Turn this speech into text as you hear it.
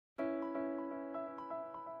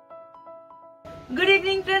Good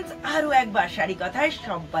evening friends, আরো একবার শাড়ি কথায়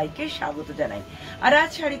সবাইকে স্বাগত জানাই। আর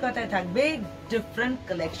আজ শাড়ি কথায় থাকবে ডিফারেন্ট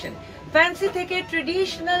কালেকশন, ফ্যান্সি থেকে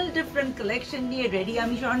ট্রেডিশনাল ডিফারেন্ট কালেকশন নিয়ে রেডি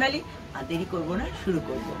আমি স্বর্ণালী। আর দেরি করবো না,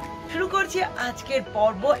 শুরু করছি আজকের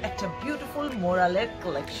পর্ব একটা বিউটিফুল মোরালের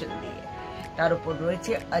কালেকশন দিয়ে। তার উপর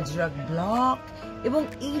রয়েছে আজরাক ব্লক এবং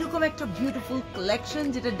এইরকম একটা বিউটিফুল কালেকশন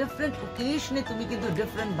যেটা ডিফারেন্ট ওকেশনে তুমি কিন্তু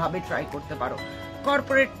ডিফারেন্ট ভাবে ট্রাই করতে পারো।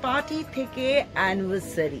 কর্পোরেট পার্টি থেকে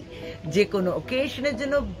অ্যানিভার্সারি, যে কোনো ওকেশনের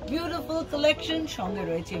জন্য বিউটিফুল কালেকশন। সঙ্গে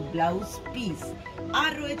রয়েছে ব্লাউজ পিস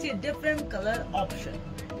আর রয়েছে ডিফারেন্ট কালার অপশন।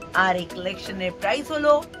 আর এই কালেকশনের প্রাইস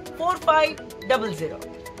হলো 4500।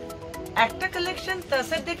 একটা কালেকশন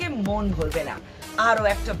তাসার দেখে মন ভরবে না, আরো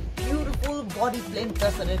একটা বিউটিফুল বডি প্লেন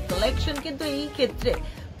তাসারের কালেকশন, কিন্তু এই ক্ষেত্রে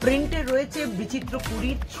প্রিন্টে রয়েছে বিচিত্র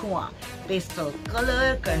কুড়ির ছোঁয়া, pastel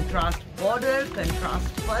colour, contrast border,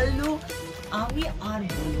 contrast pallu. আমি আর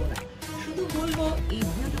বলবো না, শুধু বলবো এই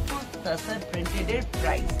বিউটিফুল তাসার প্রিন্টেড এর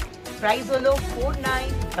প্রাইস হলো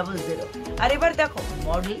 4900। আর এবার দেখো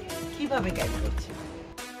মডেল কিভাবে ক্যারি করছে।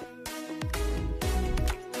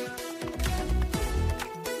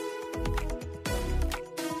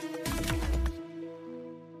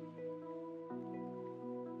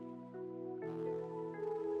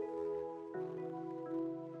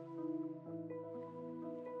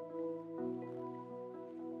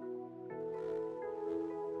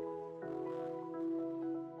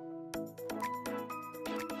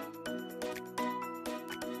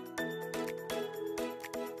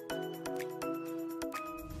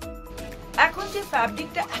 এখন যে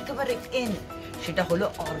ফ্যাব্রিকটা একেবারে ইন, সেটা হলো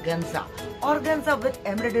অর্গানজা উইথ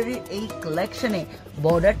এমব্রয়ডারি। এই কালেকশনে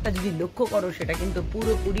বর্ডারটা যদি লক্ষ্য করো, সেটা কিন্তু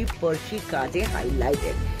পুরোপুরি পার্সি কাজে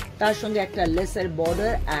হাইলাইটেড, তার সঙ্গে একটা লেসার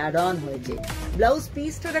বর্ডার অ্যাড অন হয়েছে। ব্লাউজ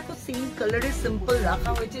পিসটা দেখো সেম কালারে সিম্পল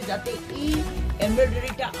রাখা হয়েছে, যাতে এই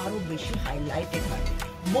এমব্রয়ডারিটা আরো বেশি হাইলাইটেড হয়।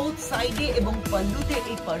 বোথ সাইডে এবং পাল্লুতে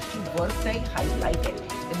এই পার্সি ওয়ার্কটাই হাইলাইটেড।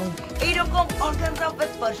 এবং এইরকম অর্গানজা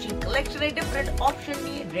উইথ পার্সি কালেকশনের ডিফারেন্ট অপশন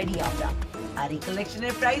নিয়ে রেডি আমরা। আর এই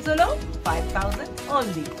কালেকশনের প্রাইস হলো 5000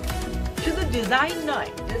 অনলি। শুধু ডিজাইন নয়,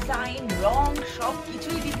 ডিজাইন, রং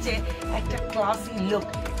সবকিছুই দিচ্ছে একটা ক্লাসি লুক।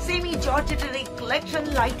 সেমি জর্জেটের এই কালেকশন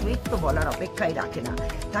লাইট ওয়েট তো বলার অপেক্ষাই রাখে না।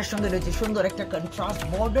 তার সঙ্গে রয়েছে সুন্দর একটা কন্ট্রাস্ট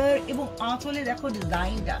বর্ডার এবং আঁচলে দেখো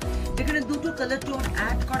ডিজাইনটা, যেখানে দুটো কালার টোন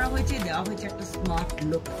অ্যাড করা হয়েছে, দেওয়া হয়েছে একটা smart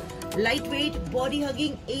look. Light weight, body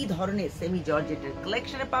hugging, এই ধরনের সেমি জর্জেটের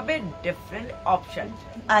কালেকশনে পাবে ডিফারেন্ট অপশন।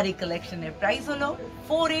 আর এই কালেকশনের প্রাইস হলো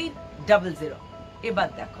 4800। এবার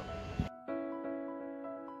দেখো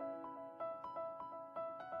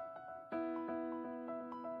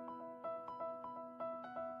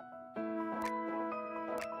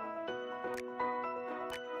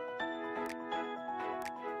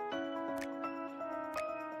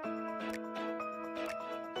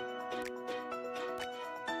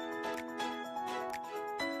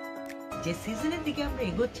যে সিজনের দিকে আমরা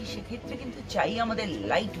এগোচ্ছি, সেক্ষেত্রে কিন্তু চাই আমাদের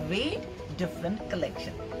লাইট ওয়েট ডিফারেন্ট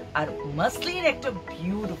কালেকশন। আর মাসলিন একটা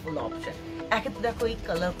বিউটিফুল অপশন। একে তো দেখো এই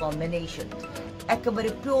কালার কম্বিনেশন, একেবারে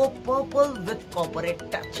pure purple with corporate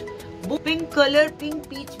touch. Pink colour, pink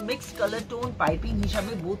pitch mix colour tone piping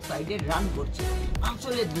হিসাবে বোথ সাইডে রান করছে।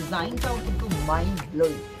 আসলে ডিজাইনটাও কিন্তু মাইন্ড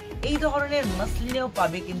ব্লোয়িং। এই ধরনের মাসলিনেও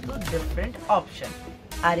পাবে কিন্তু ডিফারেন্ট অপশন।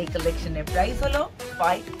 আর এই কালেকশনের প্রাইস হলো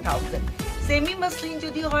 5000। সেমি মাসলিন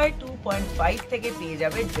যদি হয় 2.5 থেকে পেয়ে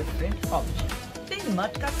যাবে ডিফারেন্ট অপশন। এই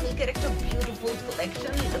মটকা সিল্কের একটা beautiful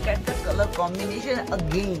collection. Look at the colour combination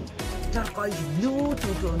again, টার্কয়েজ blue,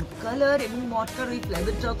 two tone colour এবং মটকার ওই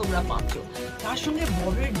ফ্লেভারটাও তোমরা পাচ্ছ। তার সঙ্গে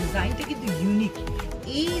বর্ডারের ডিজাইনটা কিন্তু ইউনিক।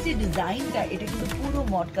 এই যে ডিজাইনটা, এটা কিন্তু পুরো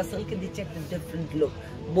মটকা সিল্কে দিচ্ছে একটা different look.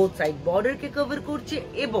 Both side বর্ডারকে cover করছে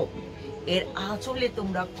এবং এর আঁচলে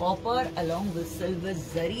তোমরা কপার অ্যালং উইথ সিলভার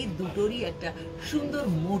জারি দুটোরই একটা সুন্দর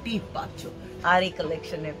মোটিভ পাচ্ছ। আর এই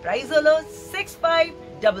কালেকশনের প্রাইস হলো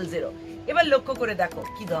 6500। এবার লক্ষ্য করে দেখো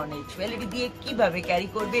কি ধরনের জুয়েলারি দিয়ে কিভাবে ক্যারি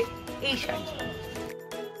করবে এই শাড়ি।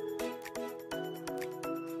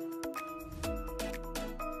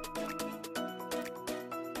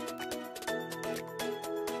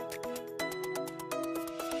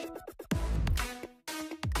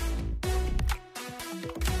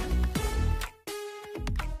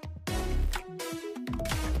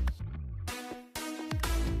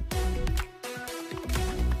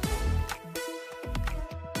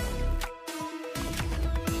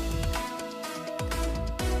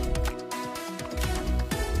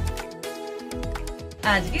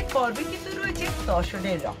 আজকের পর্বে কিন্তু রয়েছে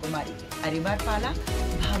তসরের রকমারি। আর এবার পালা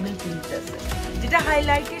ভাগলপুরি তাসার, যেটা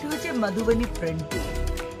হাইলাইটেড হয়েছে মধুবনী প্রিন্ট দিয়ে।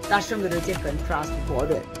 তার সঙ্গে রয়েছে কন্ট্রাস্ট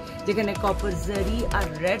বর্ডার, যেখানে কপার জারি আর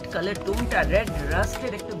রেড কালার টোনটা, রেড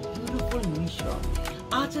রাস্টের একটা বিউটিফুল মিশ্রণ।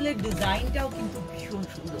 আঁচলের ডিজাইনটাও কিন্তু ভীষণ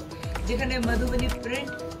সুন্দর, যেখানে মধুবনী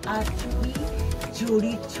প্রিন্ট আর চুড়ি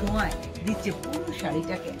জড়ির ছোঁয়ায় দিচ্ছে পুরো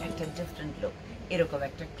শাড়িটাকে একটা ডিফারেন্ট লুক। এরকম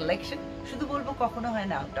একটা কালেকশন শুধু বলবো কখনো হয়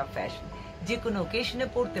না আউট অফ ফ্যাশন, যে কোনো ওকেশনে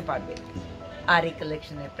পড়তে পারবে। আর এই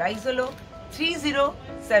কালেকশনের প্রাইস হলো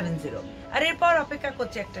 3070। আর এরপর অপেক্ষা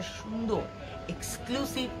করছে একটা সুন্দর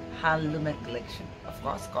এক্সক্লুসিভ হ্যান্ডলুমের কালেকশন,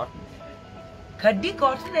 অফকোর্স কটন। খাড্ডি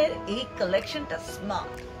কটনের এই কালেকশনটা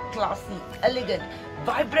smart, classy, elegant,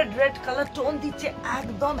 vibrant red colour tone দিচ্ছে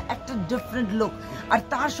একদম একটা ডিফারেন্ট লুক। আর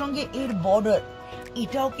তার সঙ্গে এর বর্ডার,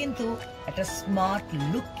 এটাও কিন্তু একটা স্মার্ট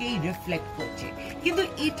লুককেই রিফ্লেক্ট করছে। কিন্তু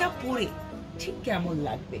এটা পরে ঠিক কেমন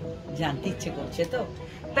লাগবে জানতে ইচ্ছে করছে তো,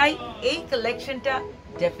 তাই এই কালেকশনটা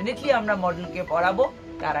ডেফিনেটলি আমরা মডেলকে পরাবো।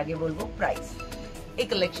 তার আগে বলবো প্রাইস। এই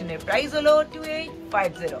কালেকশনের প্রাইস হলো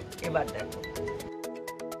 2850। এবার দেখো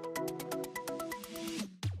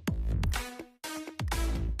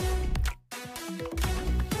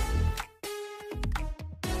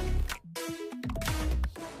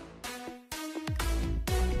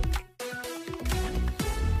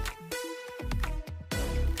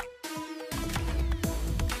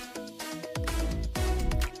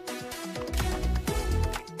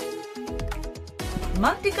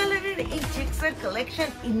মাল্টি কালারের এই চেকসের কালেকশন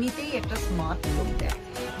এমনিতেই একটা স্মার্ট লুক দেয়,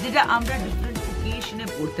 যেটা আমরা ডিফারেন্ট ওকেশনে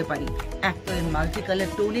পড়তে পারি। এক তো এর মাল্টি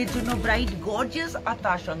কালার টোনের জন্য ব্রাইট গর্জিয়াস, আর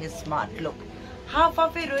তার সঙ্গে স্মার্ট লুক। হাফ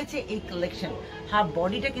হাফে রয়েছে এই কালেকশন, হাফ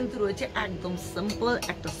বডিটা কিন্তু রয়েছে একদম সিম্পল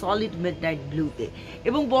একটা সলিড মিডনাইট ব্লুতে,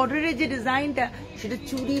 এবং বর্ডারের যে ডিজাইনটা সেটা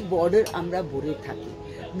চুড়ি বর্ডার আমরা ভরে থাকি।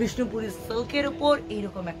 বিষ্ণুপুরি সিল্কের উপর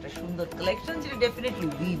এইরকম একটা সুন্দর কালেকশন, যেটা ডেফিনেটলি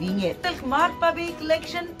উইভিং এর। সিল্ক মার্ক পাবে এই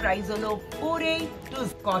কালেকশন, প্রাইস হলো 482।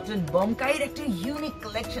 কটন বোমকাইয়ের একটা ইউনিক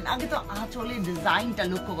কালেকশন। আগে তো আঁচলের ডিজাইনটা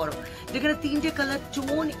লক্ষ্য করো, যেখানে 3টে কালার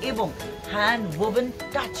টোন এবং হ্যান্ড ওভেন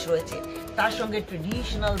টাচ রয়েছে। তার সঙ্গে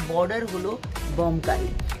ট্রেডিশনাল বর্ডার হলো বোমকাই,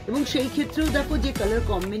 এবং সেই ক্ষেত্রেও দেখো যে কালার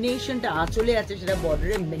কম্বিনেশনটা আঁচলে আছে সেটা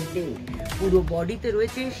বর্ডারে মেনটেন। পুরো বডিতে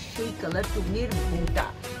রয়েছে সেই কালার টোনের বুটা।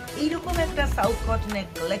 এইরকম একটা সাউথ কটনের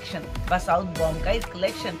কালেকশন বা সাউথ বোমকাইয়ের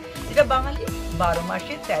কালেকশন, যেটা বাঙালি 12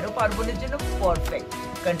 মাসে 13 পার্বণের জন্য পারফেক্ট।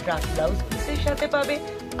 কন্ট্রাস্ট ব্লাউজ পিসের সাথে পাবে,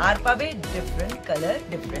 আর পাবে different colour,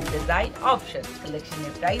 different design option.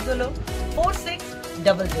 কালেকশনের প্রাইস হলো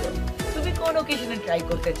 4600। তুমি কোন ওকেশনে ট্রাই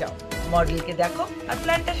করতে চাও মডেলকে দেখো আর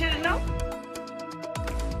প্ল্যানটা সেরে নাও।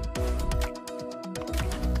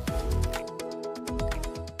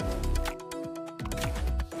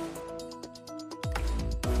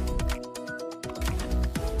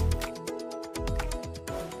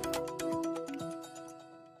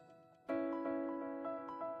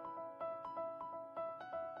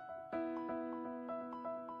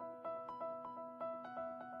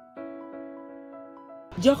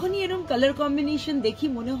 যখনই এরকম কালার কম্বিনেশন দেখি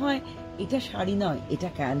মনে হয় এটা শাড়ি নয়, এটা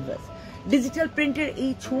ক্যানভাস। ডিজিটাল প্রিন্টের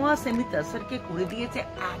এই ছোঁয়া সেমি তাসারকে করে দিয়েছে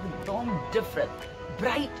একদম ডিফারেন্ট,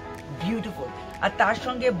 ব্রাইট, বিউটিফুল। আর তার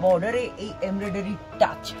সঙ্গে বর্ডারে এই এমব্রয়ডারি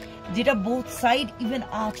টাচ, যেটা বোথ সাইড ইভেন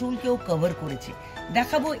আঁচলকেও কভার করেছে।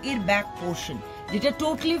 দেখাবো এর ব্যাক পোর্শন, যেটা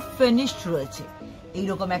টোটালি ফিনিশড রয়েছে।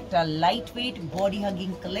 এইরকম একটা light weight body hugging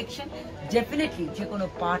collection, definitely যে কোনো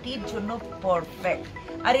পার্টির জন্য পারফেক্ট।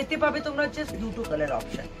 আর এতে পাবে তোমরা জাস্ট দুটো কালার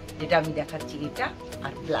অপশন, যেটা আমি দেখাচ্ছি এটা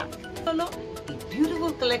আর ব্ল্যাক। হলো এই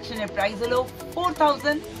বিউটিফুল কালেকশনের প্রাইস হলো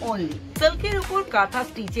 4000 অনলি। সিল্কের উপর কাঁথা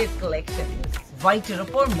স্টিচের কালেকশন, হোয়াইটের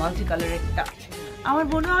উপর মাল্টি কালারের টাচ। আমার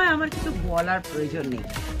মনে হয় আমার কিছু বলার প্রয়োজন নেই,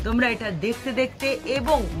 তোমরা এটা দেখতে দেখতে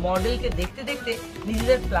এবং মডেলকে দেখতে দেখতে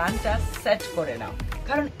নিজেদের প্ল্যানটা সেট করে নাও,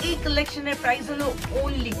 কারণ এই কালেকশনের প্রাইস হলো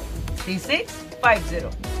অনলি 3650।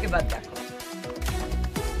 এবার দেখো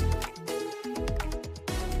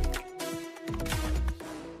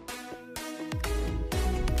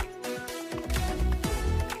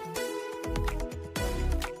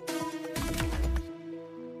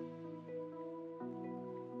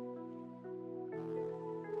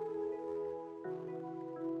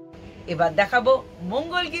এবার দেখাবো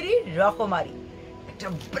মঙ্গলগিরি রকমারি, একটা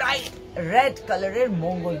ব্রাইট রেড কালারের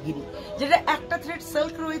মঙ্গলগিরি, যেটা একটা থ্রেড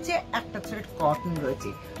সিল্ক রয়েছে, একটা থ্রেড কটন রয়েছে।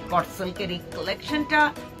 কট সিল্কের এই কালেকশনটা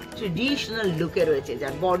ট্রেডিশনাল লুকে রয়েছে,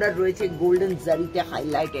 যার বর্ডার রয়েছে গোল্ডেন জারিতে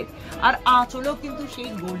হাইলাইটেড, আর আঁচলেও কিন্তু সেই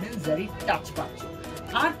গোল্ডেন জারির টাচ পাচ্ছ।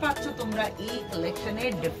 আর পাচ্ছ তোমরা এই কালেকশনে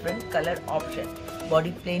ডিফারেন্ট কালার অপশন।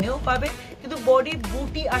 বডি প্লেনেও পাবে, কিন্তু বডি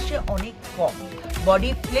বুটি আসে অনেক কম। বডি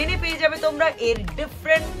প্লেনে পেয়ে যাবে তোমরা এর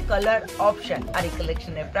ডিফারেন্ট কালার অপশন। আর এই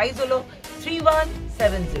কালেকশনের প্রাইস হলো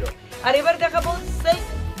 3170। আর এবার দেখাবো সিল্ক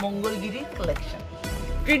মঙ্গলগিরির কালেকশন।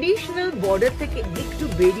 ট্রেডিশনাল বর্ডার থেকে একটু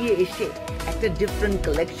বেরিয়ে এসে একটা ডিফারেন্ট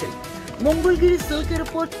কালেকশন। মঙ্গলগিরি সিল্কের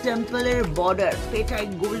উপর টেম্পলের বর্ডার, পেটায়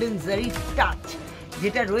গোল্ডেন জারি টাচ,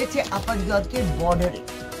 যেটা রয়েছে আপার ইয়র্কের বর্ডারে।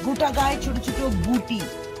 গোটা গায়ে ছোট ছোট বুটি,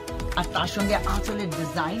 আর তার সঙ্গে আঁচলের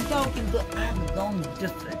ডিজাইনটাও কিন্তু একদম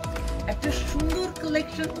ডিফারেন্ট। একটা সুন্দর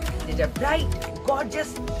কালেকশন যেটা ব্রাইট,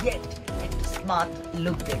 গর্জিয়াস ইয়েট একটা স্মার্ট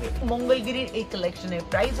লুক দেবে। মঙ্গলগিরির এই কালেকশনের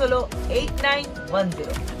প্রাইস হলো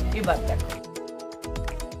 8910। এবার দেখো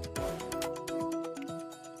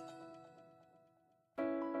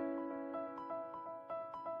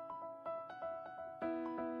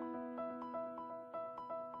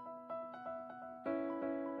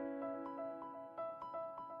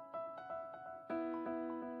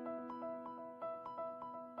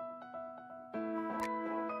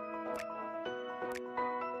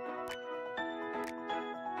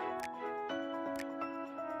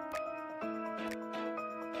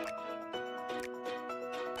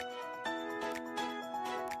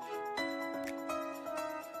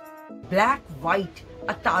ব্ল্যাক, হোয়াইট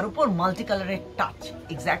আর তার উপর মাল্টি কালারের টাচ,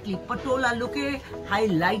 এক্স্যাক্টলি পটোলা লুকে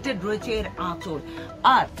হাইলাইটেড রয়েছে এর আঁচল,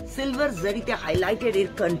 আর সিলভার জারিতে হাইলাইটেড এর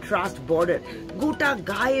কন্ট্রাস্ট বর্ডার, গোটা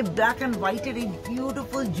গায়ে ব্ল্যাক এন্ড হোয়াইটের এই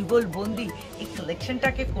বিউটিফুল যুগল বন্দি এই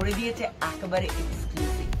কালেকশনটাকে করে দিয়েছে একেবারে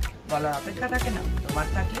এক্সক্লুসিভ। বলার অপেক্ষা থাকে না, তোমার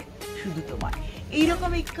থাকলে শুধু তোমার।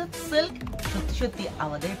 এইরকম এই সিল্ক সত্যি সত্যি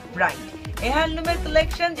আমাদের প্রাইড। এই হ্যান্ডলুমের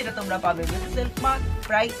কালেকশন যেটা তোমরা পাবে উইথ সিল্ক মার্ক,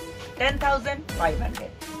 প্রাইস 10,500।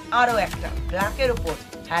 আরো একটা ব্ল্যাকের উপর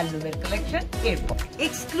হ্যান্ডলুমের কালেকশন, এরপর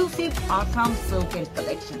এক্সক্লুসিভ আসাম সিল্কের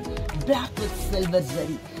কালেকশন ব্ল্যাক উইথ সিলভার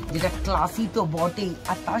জারি, যেটা ক্লাসি তো বটেই,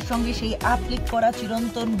 আর তার সঙ্গে সেই অ্যাপ্লিক করা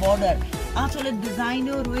চিরন্তন বর্ডার, আঁচলের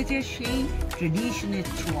ডিজাইনেও রয়েছে সেই ট্রেডিশনের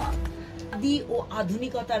ছোঁয়া। আদি ও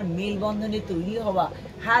আধুনিকতার মেলবন্ধনে তৈরি হওয়া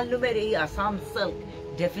হ্যান্ডলুমের এই আসাম সিল্ক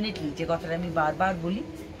ডেফিনেটলি, যে কথাটা আমি বারবার বলি,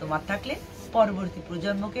 তোমার থাকলে পরবর্তী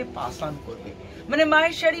প্রজন্মকে পাস অন করবে। মানে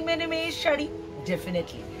মায়ের শাড়ি মেনে মেয়ের sari,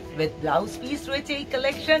 definitely with blouse piece রয়েছে এই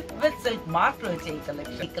কালেকশন, উইথ সিল্ক মার্ক রয়েছে এই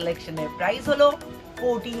কালেকশন। এই কালেকশনের প্রাইস হলো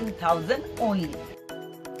 14,000 অনলি।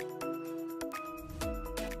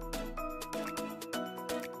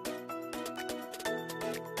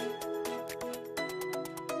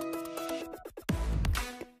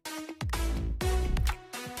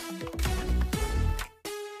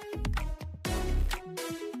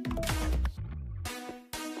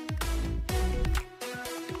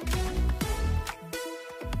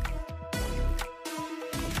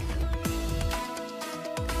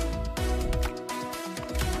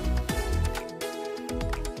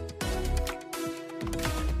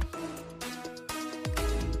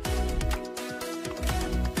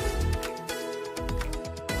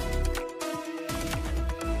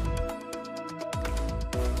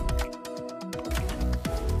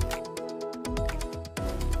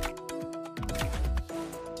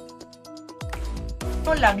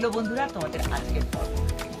 কেমন লাগলো বন্ধুরা তোমাদের আজকের পর্ব?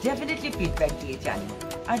 ডেফিনেটলি ফিডব্যাক দিয়ে জানিও।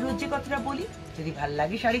 আর রোজ যে কথাটা বলি, যদি ভালো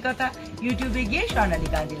লাগে শাড়ি কথা, ইউটিউবে গিয়ে স্বর্ণালী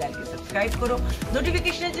কাঞ্জিলালকে সাবস্ক্রাইব করো,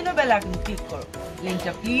 নোটিফিকেশনের জন্য বেল আইকন ক্লিক করো,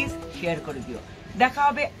 লিংকটা প্লিজ শেয়ার করে দিও। দেখা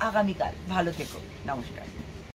হবে আগামীকাল। ভালো থেকো, নমস্কার।